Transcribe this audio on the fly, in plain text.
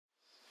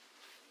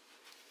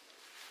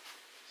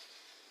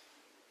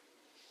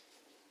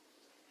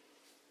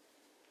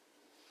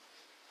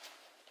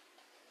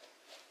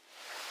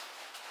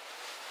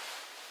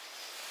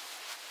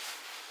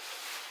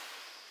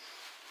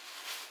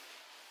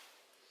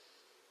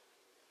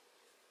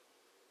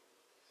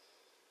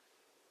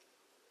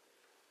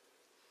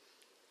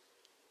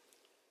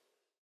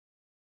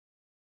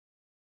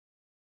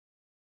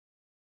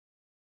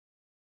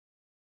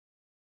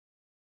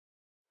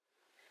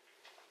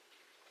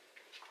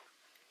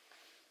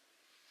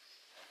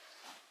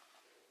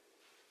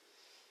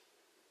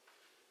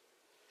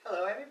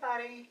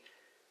everybody.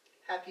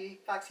 Happy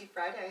Foxy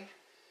Friday.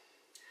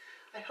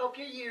 I hope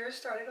your year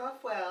started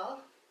off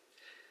well.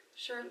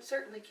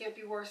 Certainly can't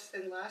be worse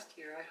than last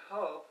year, I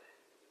hope.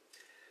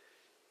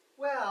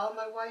 Well,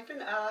 my wife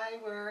and I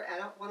were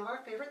at one of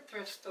our favorite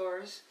thrift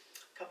stores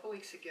a couple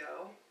weeks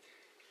ago,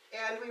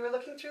 and we were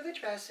looking through the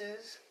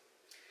dresses,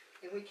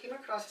 and we came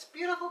across this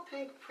beautiful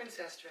pink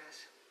princess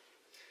dress.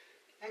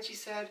 And she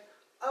said,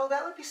 "Oh,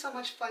 that would be so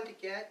much fun to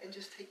get and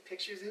just take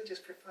pictures in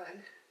just for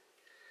fun."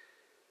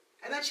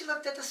 And then she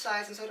looked at the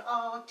size and said,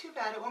 "Oh, too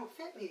bad it won't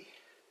fit me."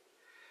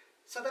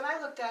 So then I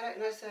looked at it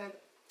and I said,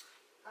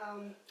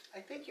 I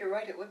think you're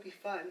right, it would be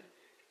fun.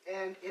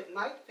 And it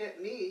might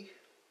fit me.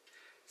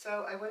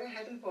 So I went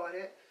ahead and bought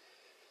it.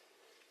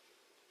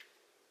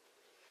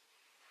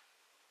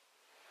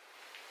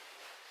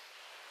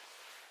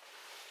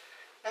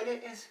 And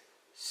it is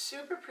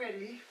super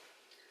pretty.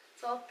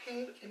 It's all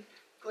pink and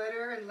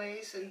glitter and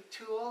lace and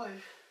tulle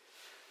and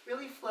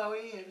really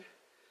flowy, and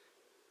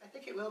I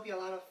think it will be a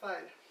lot of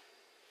fun.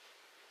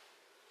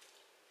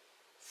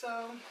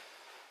 So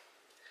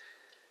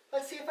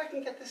let's see if I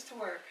can get this to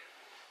work.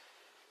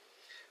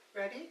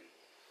 Ready?